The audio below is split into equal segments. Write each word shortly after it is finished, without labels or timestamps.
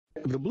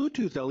The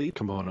Bluetooth LE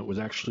component was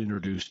actually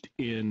introduced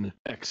in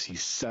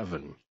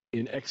XE7.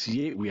 In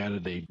XE8, we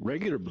added a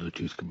regular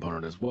Bluetooth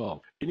component as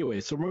well. Anyway,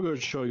 so we're going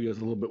to show you guys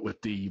a little bit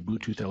with the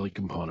Bluetooth LE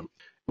component.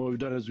 What we've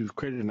done is we've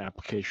created an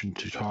application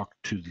to talk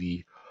to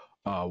the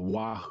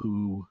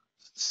Wahoo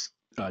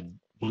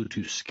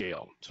Bluetooth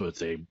scale. So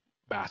it's a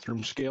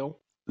bathroom scale.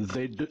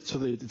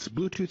 It's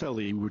Bluetooth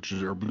LE, which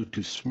is our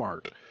Bluetooth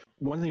Smart.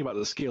 One thing about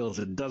the scale is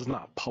it does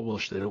not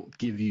publish. They don't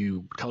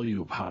tell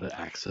you how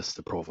to access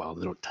the profile.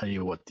 They don't tell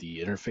you what the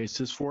interface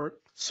is for it.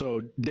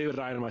 So David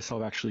and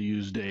myself actually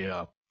used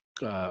a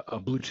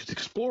Bluetooth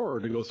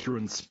Explorer to go through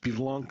and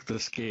spelunk the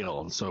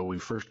scale. And so we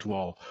first of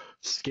all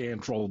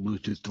scanned for all the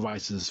Bluetooth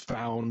devices,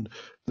 found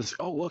this,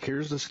 oh, look,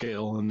 here's the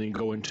scale, and then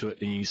go into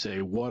it and you say,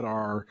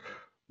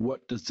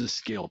 what does this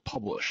scale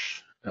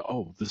publish?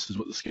 Oh, this is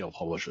what the scale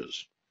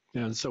publishes.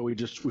 And so we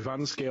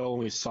found the scale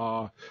and we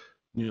saw,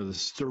 the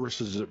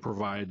services it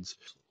provides.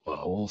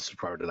 Well, we'll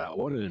subscribe to that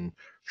one. And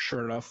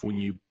sure enough, when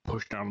you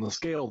push down the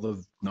scale,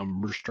 the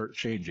numbers start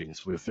changing.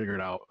 So we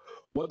figured out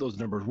what those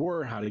numbers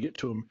were, how to get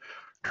to them.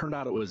 Turned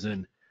out it was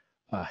in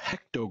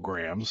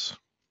hectograms,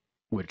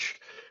 which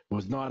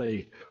was not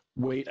a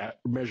weight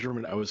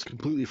measurement I was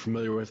completely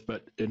familiar with,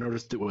 but I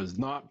noticed it was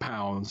not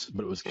pounds,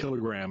 but it was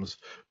kilograms,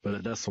 but the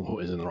decimal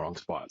is in the wrong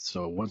spot.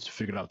 So once we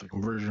figured out the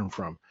conversion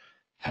from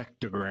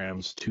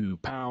hectograms to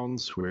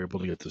pounds, we were able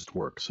to get this to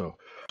work. So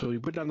you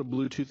put down the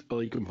Bluetooth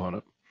LE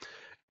component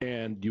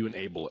and you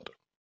enable it.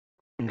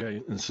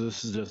 Okay, and so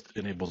this just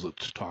enables it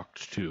to talk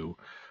to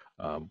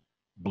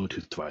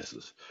Bluetooth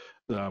devices.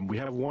 We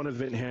have one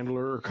event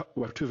handler,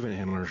 we have two event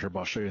handlers here, but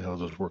I'll show you how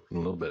those work in a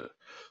little bit.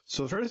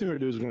 So the first thing we're going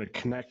to do is we're going to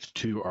connect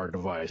to our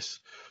device.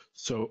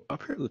 So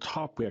up here at the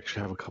top, we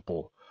actually have a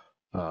couple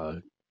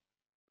GUID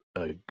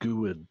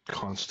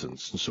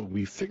constants. And so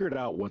we figured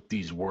out what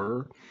these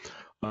were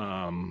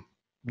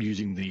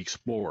using the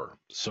Explorer.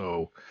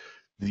 So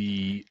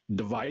the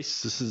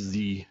device, this is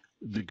the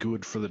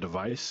GUID for the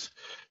device.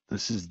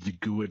 This is the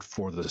GUID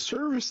for the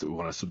service that we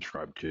want to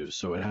subscribe to.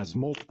 So it has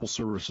multiple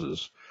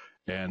services,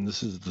 and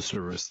this is the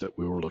service that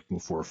we were looking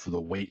for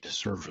the weight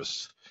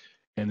service.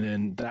 And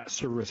then that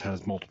service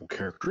has multiple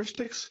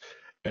characteristics,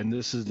 and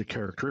this is the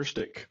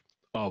characteristic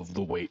of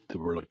the weight that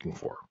we're looking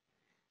for.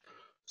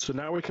 So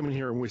now we come in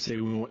here and we say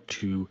we want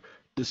to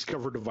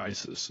discover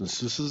devices. And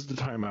so this is the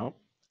timeout,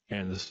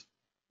 and this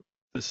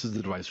is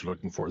the device we're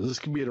looking for. This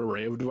can be an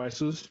array of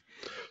devices.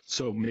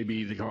 So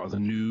maybe they call it the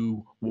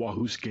new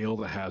Wahoo scale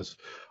that has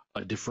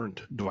a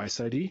different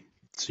device ID.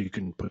 So you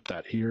can put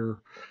that here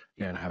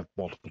and have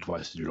multiple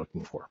devices you're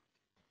looking for.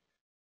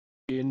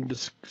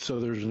 So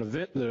there's an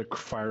event that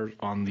fires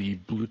on the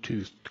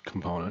Bluetooth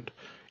component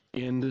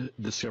in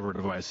discover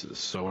devices.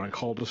 So when I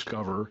call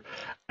discover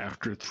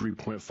after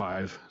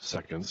 3.5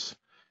 seconds,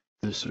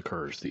 this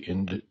occurs, the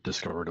in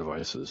discover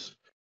devices.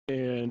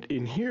 And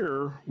in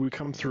here, we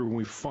come through and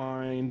we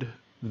find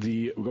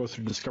we go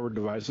through discovered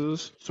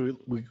devices. So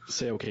we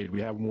say, okay,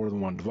 we have more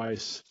than one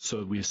device.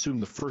 So we assume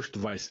the first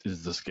device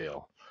is the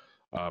scale.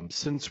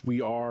 Since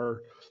we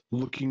are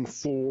looking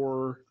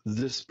for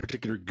this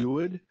particular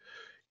GUID,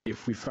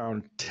 if we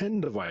found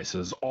 10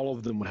 devices, all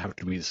of them would have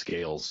to be the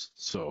scales.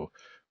 So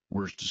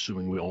we're just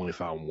assuming we only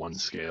found one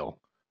scale.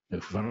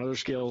 If we found other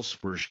scales,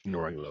 we're just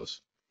ignoring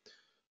those.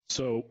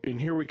 So in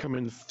here we come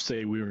in and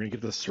say we're going to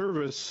get the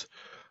service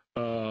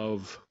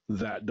of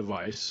that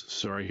device.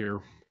 So right here,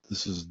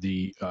 this is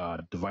the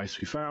device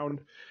we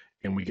found,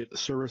 and we get the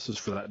services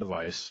for that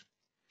device.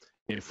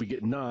 And if we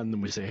get none, then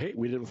we say, hey,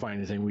 we didn't find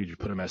anything. We just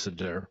put a message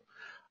there.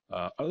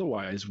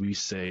 Otherwise, we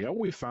say, oh,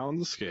 we found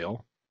the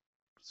scale.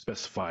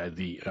 Specify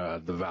the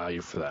value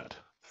for that,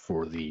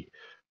 for the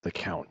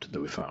count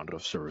that we found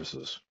of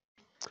services.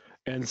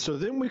 And so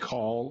then we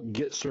call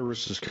get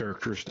services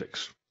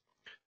characteristics.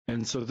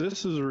 And so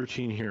this is a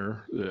routine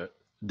here that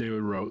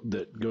David wrote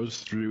that goes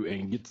through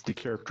and gets the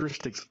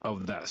characteristics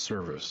of that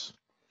service.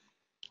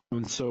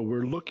 And so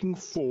we're looking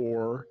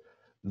for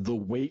the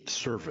weight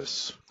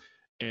service.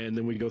 And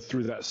then we go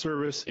through that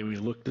service and we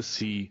look to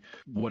see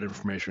what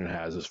information it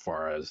has as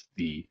far as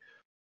the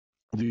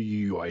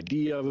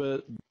UUID of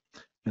it.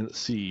 And let's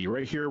see,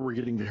 right here we're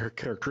getting the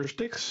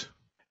characteristics.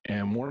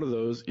 And one of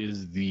those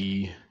is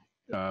the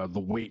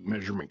weight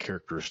measurement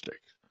characteristic.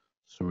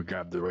 So we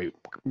grab the weight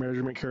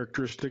measurement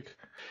characteristic,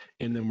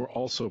 and then we're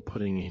also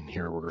putting in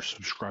here, we're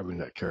subscribing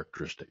that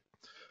characteristic.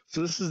 So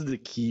this is the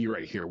key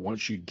right here.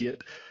 Once you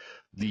get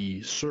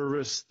the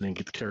service, then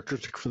get the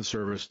characteristic for the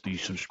service, you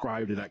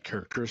subscribe to that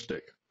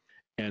characteristic.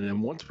 And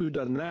then once we've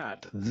done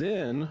that,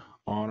 then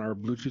on our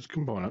Bluetooth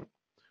component,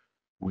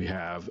 we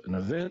have an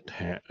event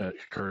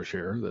occurs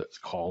here that's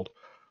called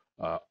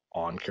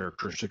on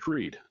characteristic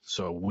read.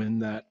 So when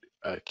that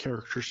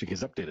characteristic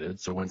is updated,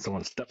 so when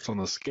someone steps on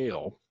the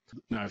scale,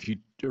 now if you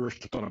ever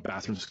stepped on a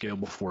bathroom scale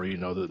before, you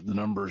know that the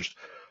numbers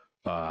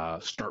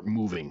start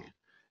moving,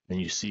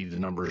 and you see the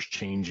numbers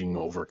changing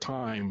over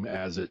time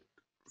as it,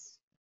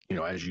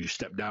 as you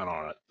step down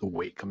on it, the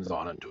weight comes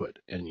on into it,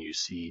 and you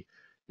see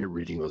you're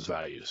reading those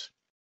values.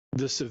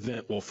 This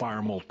event will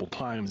fire multiple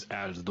times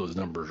as those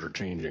numbers are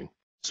changing.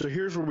 So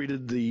here's where we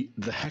did the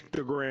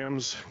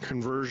hectograms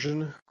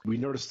conversion. We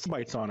noticed the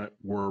bytes on it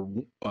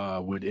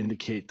would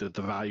indicate that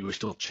the value was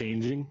still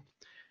changing,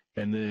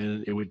 and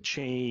then it would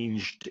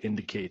change to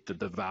indicate that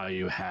the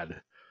value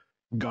had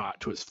got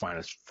to its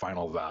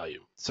final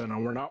value. So now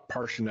we're not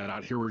parsing that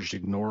out here. We're just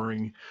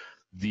ignoring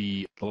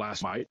the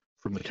last byte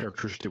from the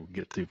characteristic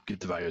we get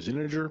the value as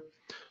integer.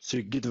 So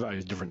you get the value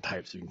as different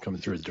types. You can come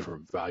through as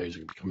different values.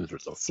 You can come through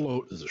as a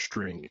float, as a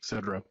string,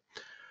 etc.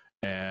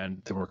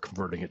 And then we're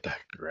converting it to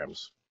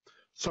hectograms.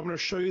 So I'm going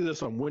to show you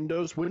this on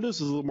Windows. Windows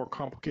is a little more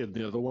complicated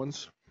than the other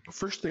ones.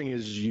 First thing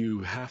is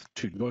you have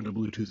to go into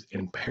Bluetooth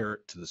and pair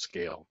it to the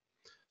scale.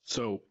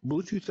 So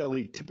Bluetooth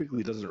LE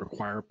typically doesn't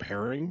require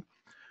pairing,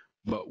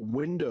 but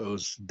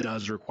Windows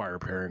does require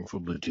pairing for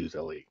Bluetooth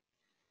LE.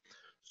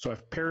 So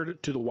I've paired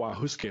it to the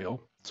Wahoo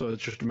scale. So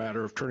it's just a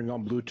matter of turning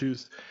on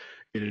Bluetooth.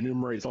 It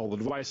enumerates all the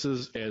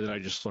devices, and then I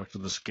just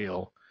selected the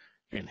scale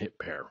and hit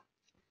pair.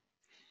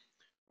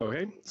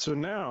 Okay, so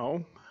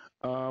now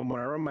when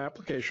I run my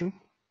application,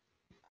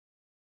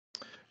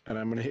 and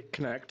I'm going to hit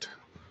connect.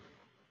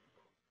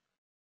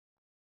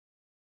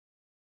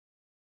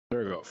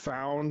 There we go,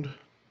 found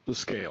the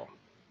scale.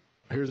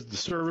 Here's the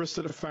service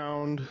that I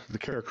found, the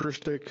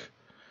characteristic,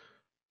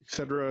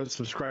 etc.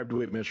 Subscribe to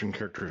weight measuring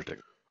characteristic.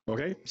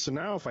 Okay, so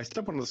now if I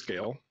step on the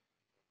scale,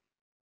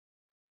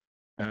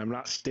 and I'm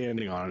not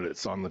standing on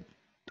it,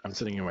 I'm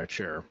sitting in my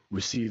chair.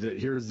 We see that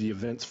here's the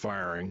events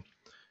firing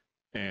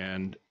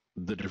and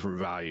the different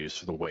values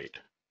for the weight.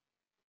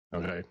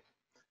 Okay,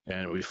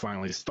 and we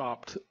finally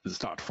stopped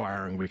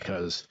firing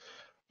because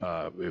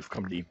we've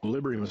come to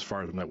equilibrium as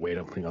far as my weight.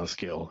 I'm putting on a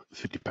scale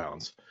 50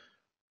 pounds.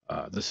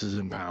 This is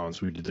in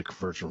pounds. We did the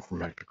conversion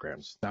from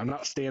hectograms. Now I'm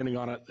not standing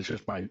on it. It's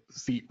just my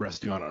feet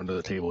resting on it under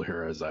the table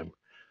here as I'm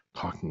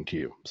talking to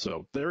you.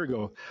 So there we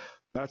go.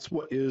 That's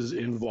what is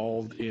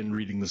involved in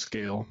reading the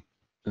scale.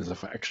 As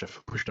if I actually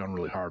push down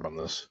really hard on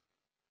this,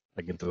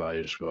 I get the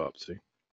value just go up, see?